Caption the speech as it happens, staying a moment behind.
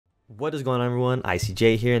What is going on, everyone?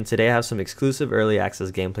 ICJ here, and today I have some exclusive early access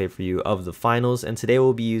gameplay for you of the finals, and today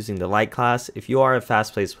we'll be using the light class. If you are a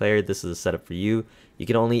fast-paced player, this is a setup for you. You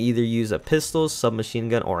can only either use a pistol, submachine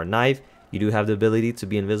gun, or a knife. You do have the ability to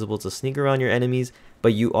be invisible to sneak around your enemies,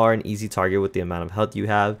 but you are an easy target with the amount of health you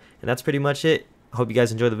have, and that's pretty much it. I hope you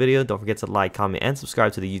guys enjoy the video. Don't forget to like, comment, and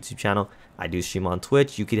subscribe to the YouTube channel. I do stream on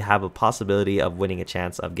Twitch. You could have a possibility of winning a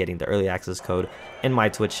chance of getting the early access code in my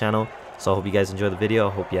Twitch channel. So I hope you guys enjoy the video.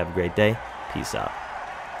 I hope you have a great day. Peace out.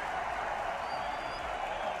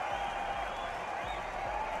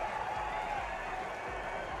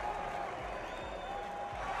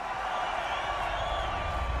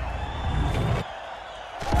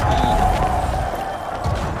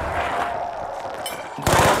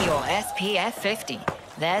 Grab your SPF 50.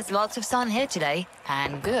 There's lots of sun here today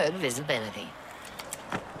and good visibility.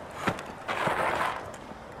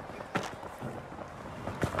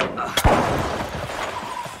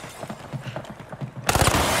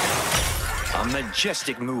 A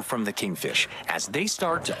majestic move from the Kingfish as they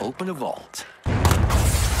start to open a vault.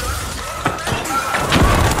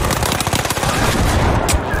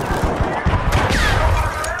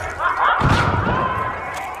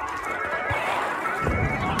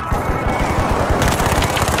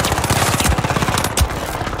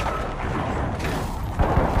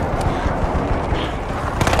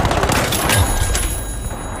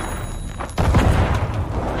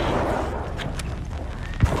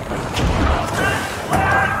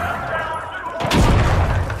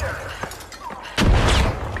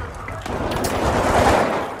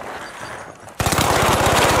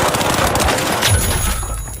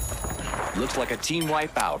 Looks like a team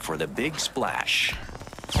wipeout for the big splash.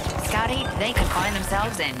 Scotty, they could find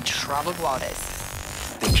themselves in troubled waters.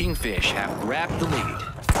 The Kingfish have grabbed the lead.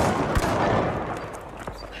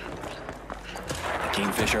 The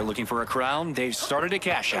Kingfish are looking for a crown. They've started a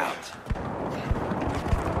cash out.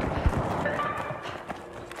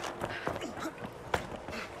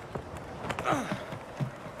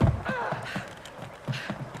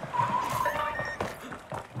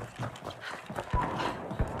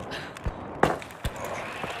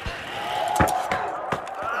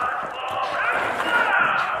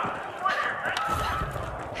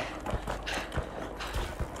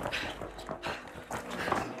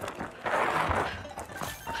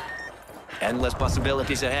 Endless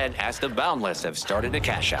possibilities ahead as the Boundless have started a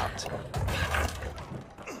cash out.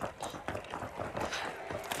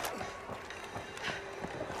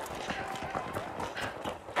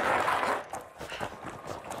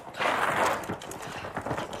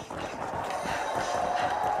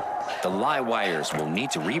 The live wires will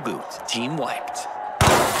need to reboot. Team wiped.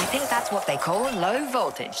 I think that's what they call low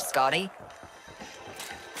voltage, Scotty.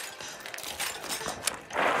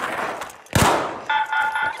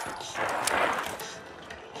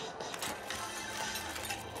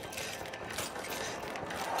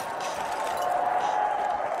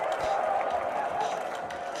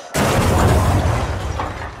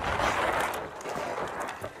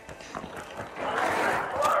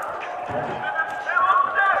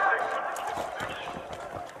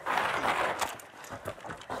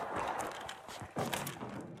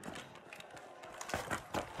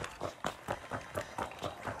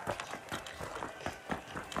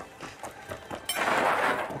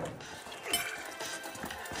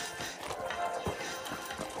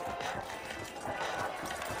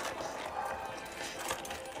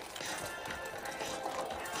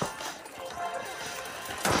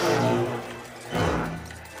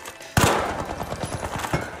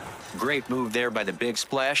 Great move there by the big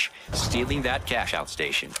splash, stealing that cash out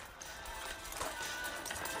station.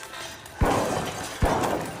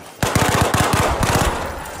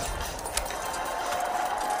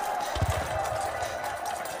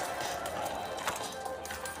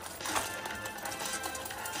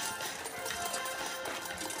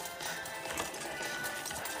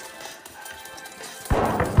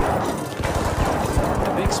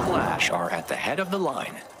 The big splash are at the head of the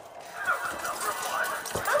line.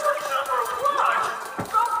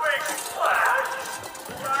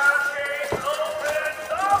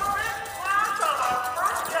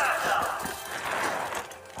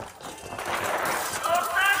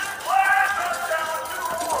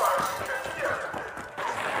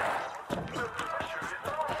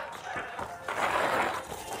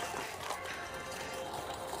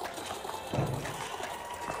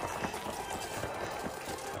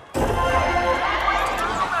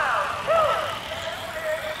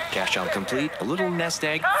 Cash out complete, a little nest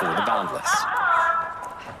egg for the Boundless.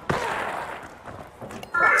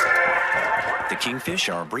 The Kingfish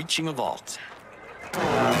are breaching a vault.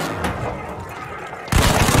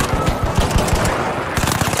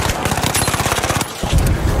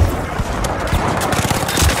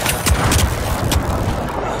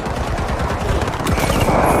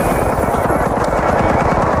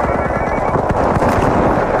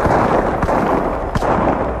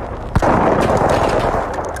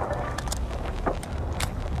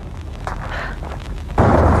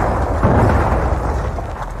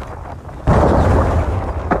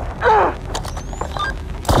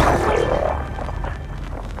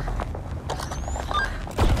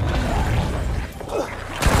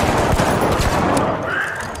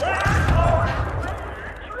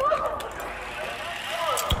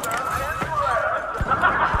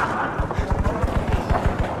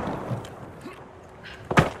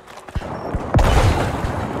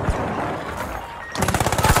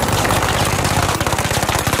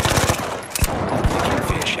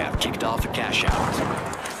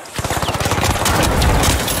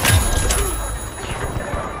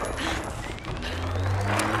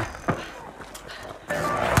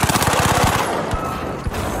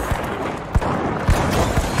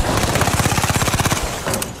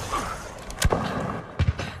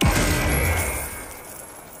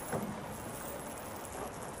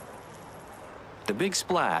 the Big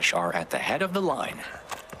Splash are at the head of the line.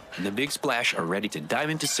 The Big Splash are ready to dive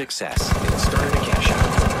into success. They started a cash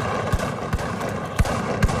out.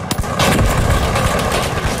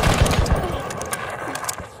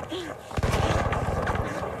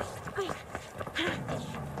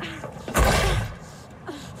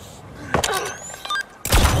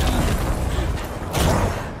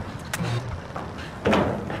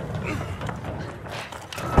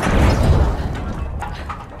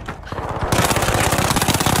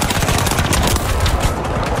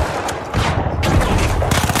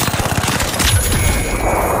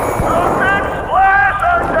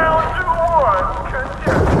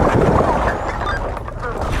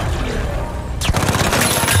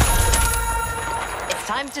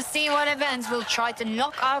 Time to see what events will try to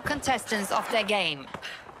knock our contestants off their game.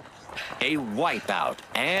 A wipeout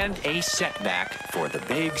and a setback for the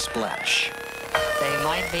Big Splash. They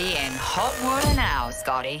might be in hot water now,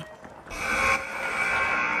 Scotty.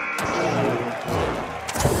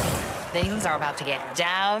 Things are about to get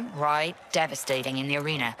downright devastating in the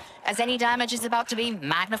arena, as any damage is about to be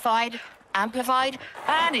magnified, amplified,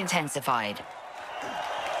 and intensified.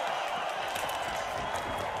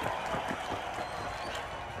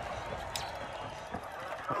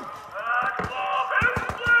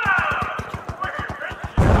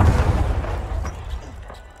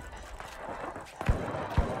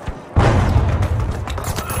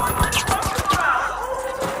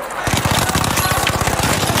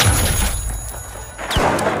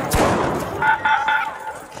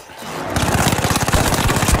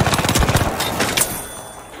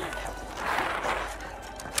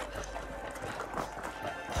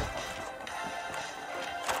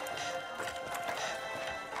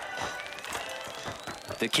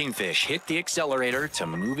 The Kingfish hit the accelerator to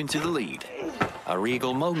move into the lead. A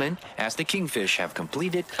regal moment as the Kingfish have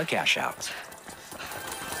completed a cash out.